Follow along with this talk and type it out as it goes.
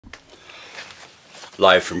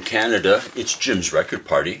Live from Canada, it's Jim's Record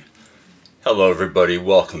Party. Hello everybody,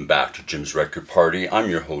 welcome back to Jim's Record Party. I'm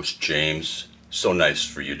your host James. So nice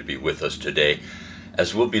for you to be with us today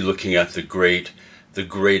as we'll be looking at the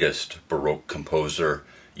greatest Baroque composer,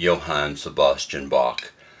 Johann Sebastian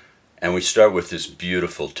Bach. And we start with this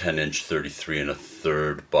beautiful 10-inch 33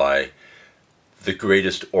 1/3 by the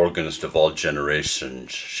greatest organist of all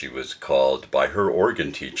generations. She was called by her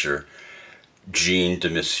organ teacher, Jeanne de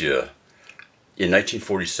Massieu. In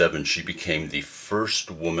 1947, she became the first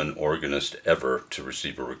woman organist ever to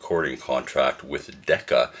receive a recording contract with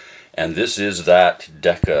Decca, and this is that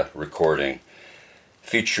Decca recording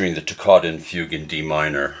featuring the Toccata Fugue in D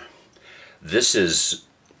minor. This is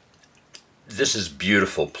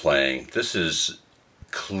beautiful playing. This is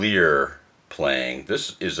clear playing.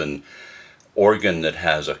 This is an organ that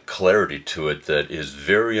has a clarity to it that is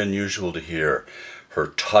very unusual to hear. Her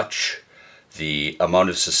touch, the amount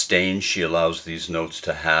of sustain she allows these notes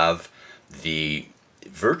to have, the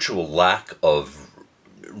virtual lack of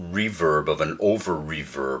reverb, of an over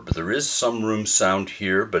reverb. There is some room sound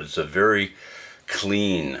here, but it's a very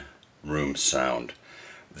clean room sound.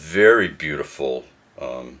 Very beautiful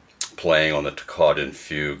playing on the Toccata and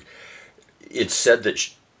Fugue. It's said that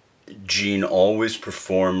Jeanne always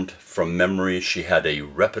performed from memory. She had a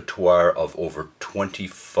repertoire of over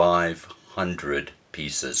 2,500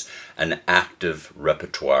 pieces, an active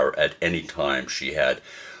repertoire at any time she had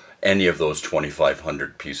any of those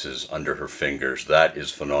 2,500 pieces under her fingers. That is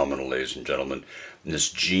phenomenal, ladies and gentlemen. And this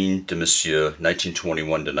Jeanne de Massieu,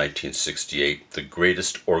 1921 to 1968, the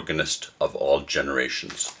greatest organist of all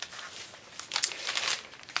generations.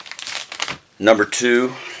 Number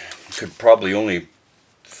two could probably only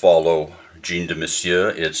follow Jeanne de Massieu.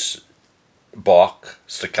 It's Bach,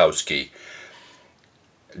 Stokowski,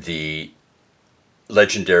 the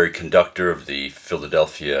legendary conductor of the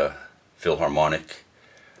Philadelphia Philharmonic,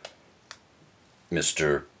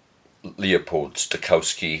 Mr. Leopold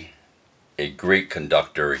Stokowski, a great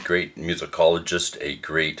conductor, a great musicologist, a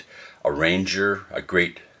great arranger,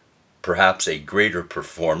 perhaps a greater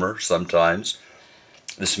performer sometimes.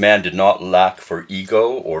 This man did not lack for ego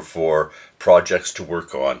or for projects to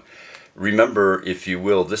work on. Remember, if you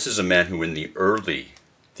will, this is a man who in the early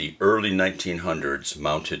 1900s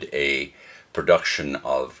mounted a production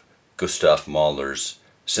of Gustav Mahler's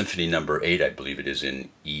Symphony No. 8, I believe it is, in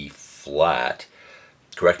E flat.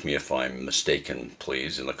 Correct me if I'm mistaken,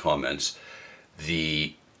 please, in the comments.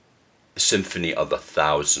 The Symphony of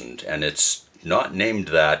 1,000, and it's not named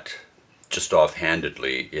that just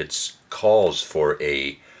offhandedly. It calls for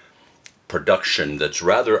a production that's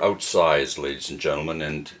rather outsized, ladies and gentlemen,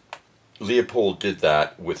 and Leopold did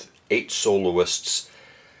that with 8 soloists,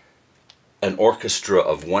 an orchestra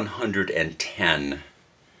of 110,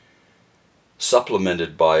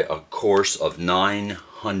 supplemented by a chorus of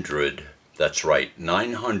 900, that's right,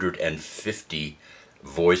 950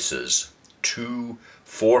 voices, 2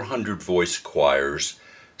 400-voice choirs,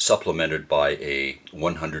 supplemented by a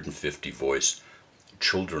 150-voice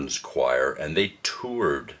children's choir, and they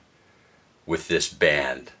toured with this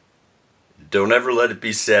band. Don't ever let it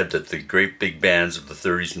be said that the great big bands of the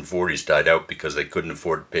 30s and 40s died out because they couldn't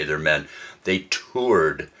afford to pay their men. They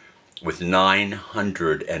toured with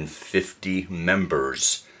 950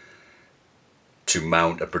 members to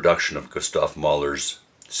mount a production of Gustav Mahler's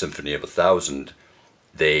Symphony of 1,000.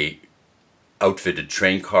 They outfitted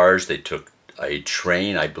train cars. They took a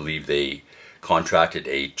train. I believe they contracted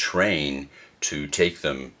a train to take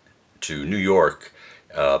them to New York,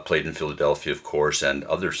 played in Philadelphia, of course, and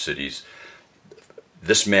other cities.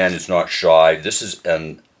 This man is not shy.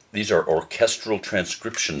 These are orchestral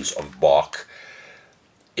transcriptions of Bach.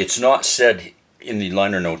 It's not said in the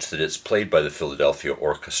liner notes that it's played by the Philadelphia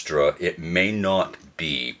Orchestra. It may not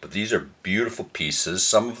be, but these are beautiful pieces.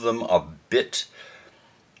 Some of them a bit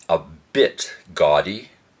gaudy,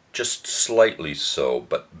 just slightly so,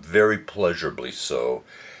 but very pleasurably so.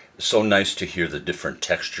 So nice to hear the different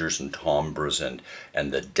textures and timbres and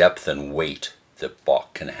the depth and weight that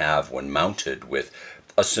Bach can have when mounted with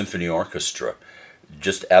a symphony orchestra.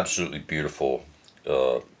 Just absolutely beautiful,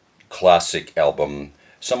 classic album,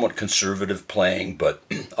 somewhat conservative playing, but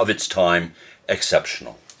of its time,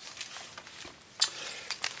 exceptional.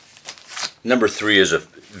 Number 3 is a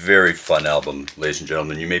very fun album, ladies and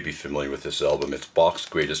gentlemen. You may be familiar with this album. It's Bach's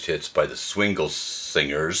Greatest Hits by the Swingle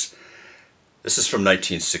Singers. This is from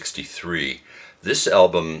 1963. This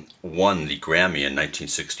album won the Grammy in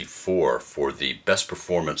 1964 for the best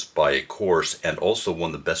performance by a chorus and also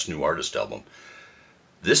won the Best New Artist album.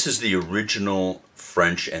 This is the original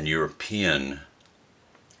French and European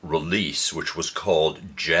release, which was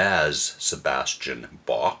called Jazz Sebastian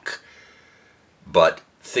Bach. but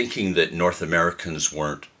thinking that North Americans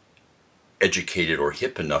weren't educated or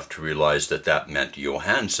hip enough to realize that that meant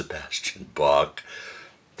Johann Sebastian Bach,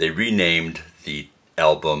 they renamed the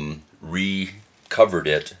album, recovered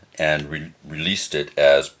it, and released it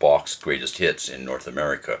as Bach's Greatest Hits in North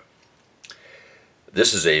America.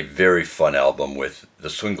 This is a very fun album with the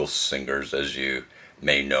Swingle Singers, as you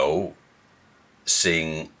may know,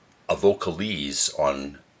 sing a vocalese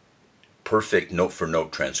on perfect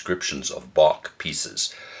note-for-note transcriptions of Bach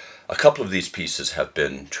pieces. A couple of these pieces have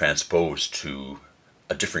been transposed to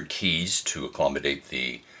different keys to accommodate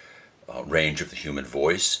the range of the human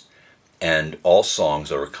voice, and all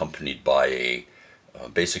songs are accompanied by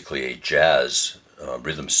basically a jazz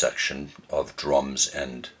rhythm section of drums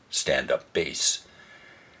and stand-up bass.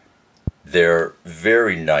 They're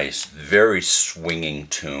very nice, very swinging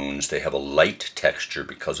tunes. They have a light texture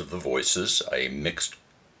because of the voices, a mixed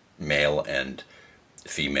male and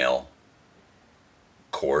female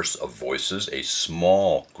chorus of voices, a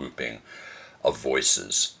small grouping of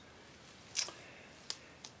voices.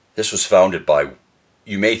 This was founded by,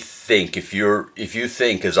 you may think, if you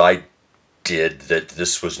think as I did that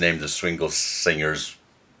this was named the Swingle Singers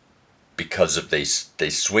because of they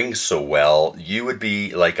swing so well, you would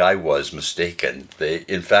be, like I was, mistaken.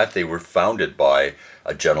 In fact, they were founded by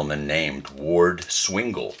a gentleman named Ward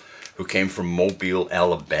Swingle, who came from Mobile,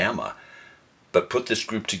 Alabama, but put this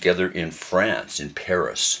group together in France, in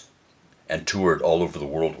Paris, and toured all over the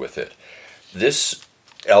world with it. This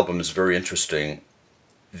album is very interesting.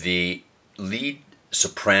 The lead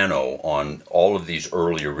soprano on all of these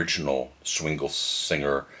early original Swingle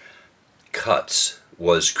Singer cuts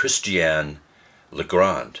was Christiane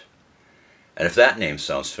Legrand. And if that name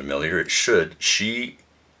sounds familiar, it should. She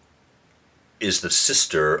is the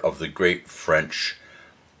sister of the great French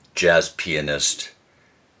jazz pianist,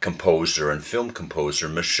 composer, and film composer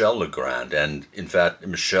Michel Legrand. And in fact,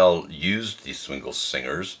 Michel used the Swingle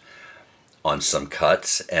Singers on some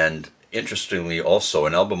cuts. And interestingly, also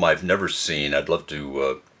an album I've never seen. I'd love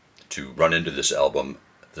to run into this album.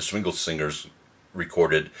 The Swingle Singers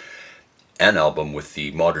recorded an album with the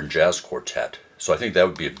Modern Jazz Quartet. So I think that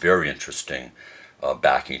would be a very interesting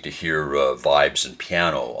backing to hear vibes and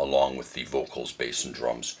piano along with the vocals, bass, and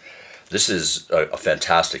drums. This is a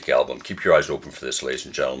fantastic album. Keep your eyes open for this, ladies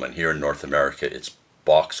and gentlemen. Here in North America, it's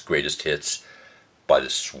Bach's Greatest Hits by the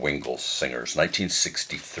Swingle Singers,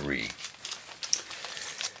 1963.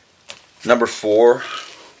 Number 4,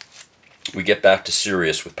 we get back to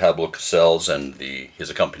Sirius with Pablo Casals and his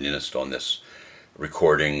accompanist on this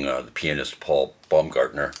recording, the pianist Paul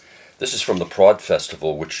Baumgartner. This is from the Prod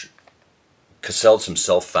Festival, which Casals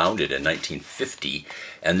himself founded in 1950,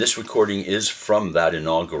 and this recording is from that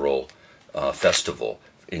inaugural festival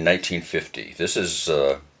in 1950. This is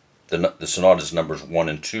the sonatas numbers 1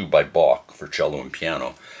 and 2 by Bach for cello and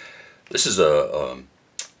piano. This is a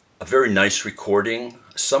very nice recording,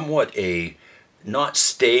 somewhat not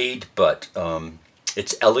staid, but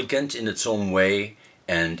it's elegant in its own way.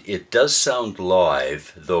 And it does sound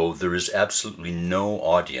live, though there is absolutely no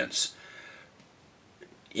audience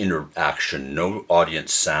interaction, no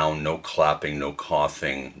audience sound, no clapping, no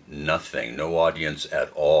coughing, nothing. No audience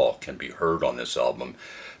at all can be heard on this album.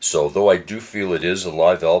 So though I do feel it is a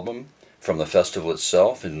live album from the festival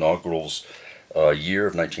itself, inaugural's year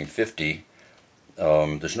of 1950,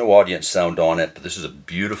 there's no audience sound on it, but this is a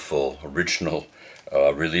beautiful original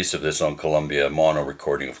release of this on Columbia, mono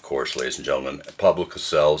recording, of course, ladies and gentlemen. Pablo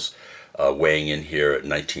Casals weighing in here at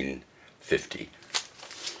 1950.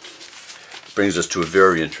 Brings us to a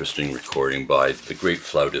very interesting recording by the great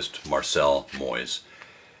flautist Marcel Moyse.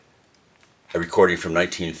 A recording from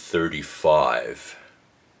 1935.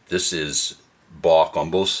 This is Bach on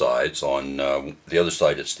both sides. On the other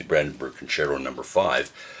side, it's the Brandenburg Concerto No.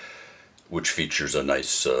 5, which features a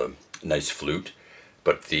nice flute.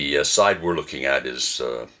 But the side we're looking at is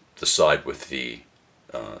the side with the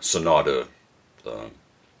sonata,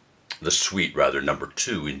 the suite rather, number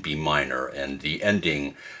 2 in B minor, and the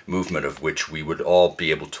ending movement of which we would all be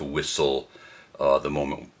able to whistle the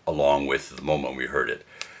moment along with the moment we heard it.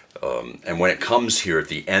 And when it comes here at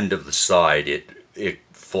the end of the side, it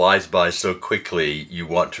flies by so quickly you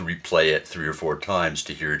want to replay it 3 or 4 times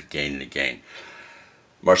to hear it again and again.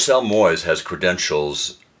 Marcel Moyse has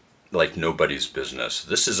credentials like nobody's business.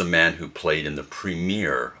 This is a man who played in the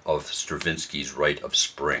premiere of Stravinsky's Rite of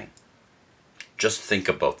Spring. Just think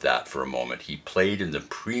about that for a moment. He played in the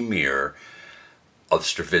premiere of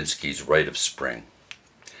Stravinsky's Rite of Spring.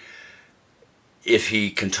 If he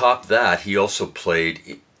can top that, he also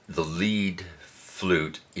played the lead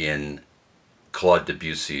flute in Claude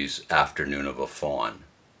Debussy's Afternoon of a Faun.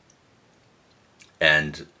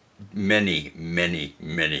 And many, many,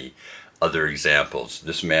 many other examples.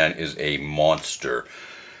 This man is a monster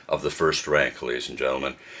of the first rank, ladies and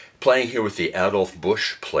gentlemen. Playing here with the Adolf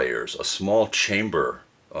Busch Players, a small chamber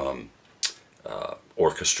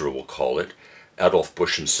orchestra, we'll call it. Adolf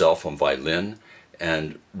Busch himself on violin,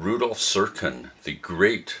 and Rudolf Serkin, the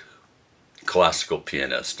great classical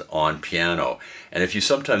pianist, on piano. And if you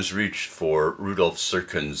sometimes reach for Rudolf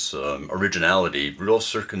Serkin's originality, Rudolf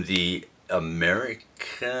Serkin, the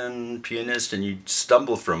American pianist, and you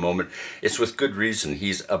stumble for a moment, it's with good reason.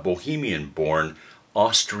 He's a Bohemian-born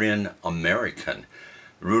Austrian-American.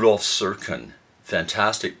 Rudolf Serkin,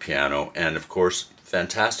 fantastic piano, and of course,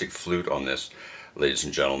 fantastic flute on this, ladies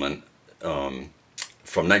and gentlemen.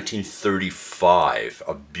 From 1935,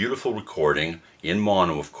 a beautiful recording, in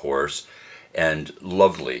mono of course, and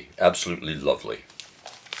lovely, absolutely lovely.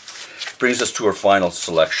 Brings us to our final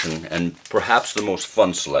selection, and perhaps the most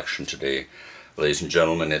fun selection today, ladies and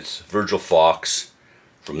gentlemen. It's Virgil Fox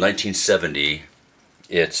from 1970.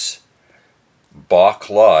 It's Bach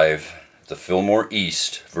Live, the Fillmore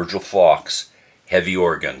East, Virgil Fox, heavy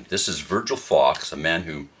organ. This is Virgil Fox, a man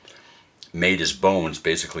who made his bones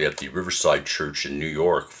basically at the Riverside Church in New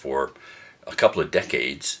York for a couple of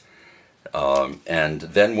decades, and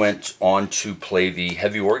then went on to play the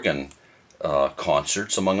heavy organ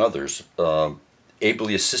concerts, among others,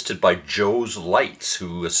 ably assisted by Joe's Lights,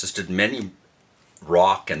 who assisted many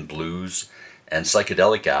rock and blues and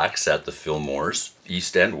psychedelic acts at the Fillmores,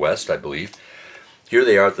 East and West, I believe. Here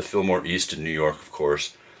they are at the Fillmore East in New York, of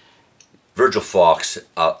course. Virgil Fox,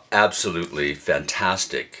 absolutely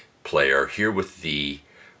fantastic player, here with the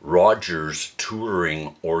Rogers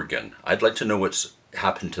touring organ. I'd like to know what's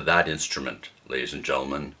happened to that instrument, ladies and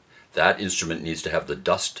gentlemen. That instrument needs to have the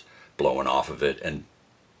dust blown off of it and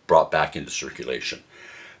brought back into circulation.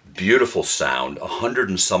 Beautiful sound, 100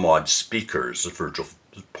 and some odd speakers, Virgil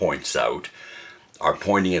points out, are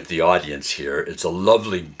pointing at the audience here. It's a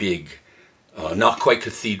lovely big, not quite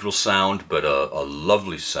cathedral sound, but a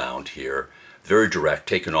lovely sound here. Very direct,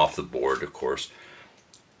 taken off the board, of course.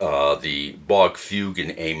 The Bach Fugue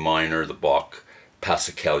in A minor, the Bach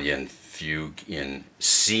Pasacallian Fugue in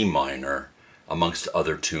C minor, amongst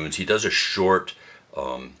other tunes. He does a short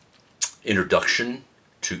introduction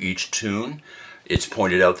to each tune. It's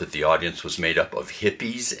pointed out that the audience was made up of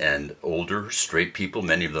hippies and older straight people,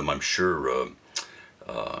 many of them, I'm sure,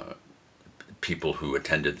 people who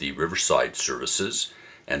attended the Riverside services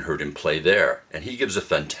and heard him play there. And he gives a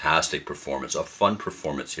fantastic performance, a fun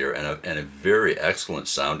performance here, and a very excellent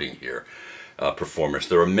sounding here performance.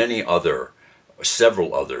 There are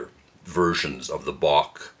several other versions of the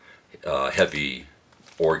Bach heavy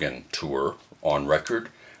organ tour on record.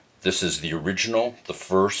 This is the original, the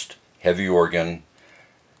first heavy organ,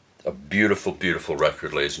 a beautiful, beautiful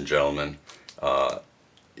record, ladies and gentlemen.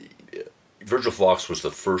 Virgil Fox was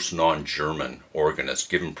the first non-German organist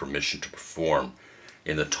given permission to perform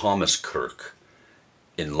in the Thomaskirche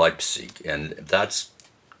in Leipzig, and that's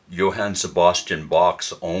Johann Sebastian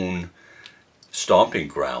Bach's own stomping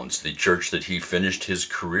grounds, the church that he finished his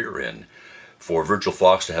career in. For Virgil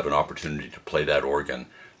Fox to have an opportunity to play that organ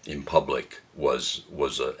in public was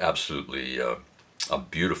absolutely a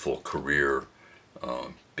beautiful career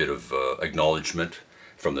bit of acknowledgement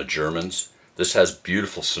from the Germans. This has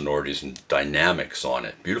beautiful sonorities and dynamics on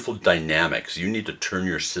it. Beautiful dynamics. You need to turn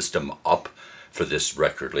your system up for this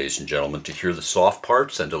record, ladies and gentlemen, to hear the soft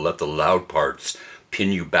parts and to let the loud parts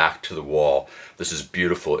pin you back to the wall. This is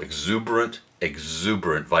beautiful, exuberant,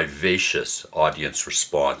 vivacious audience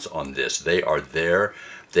response on this. They are there.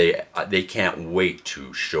 They can't wait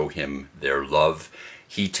to show him their love.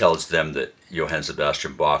 He tells them that Johann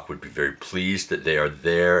Sebastian Bach would be very pleased that they are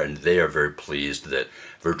there, and they are very pleased that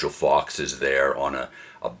Virgil Fox is there on a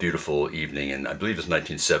beautiful evening, and I believe it's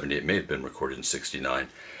 1970, it may have been recorded in 69,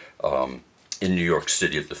 in New York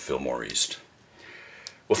City at the Fillmore East.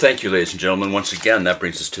 Well, thank you, ladies and gentlemen. Once again, that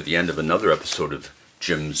brings us to the end of another episode of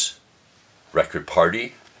Jim's Record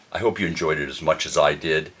Party. I hope you enjoyed it as much as I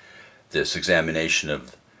did. This examination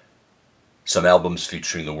of some albums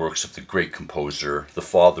featuring the works of the great composer, the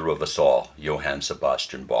father of us all, Johann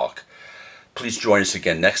Sebastian Bach. Please join us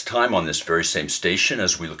again next time on this very same station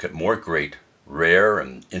as we look at more great, rare,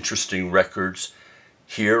 and interesting records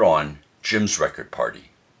here on Jim's Record Party.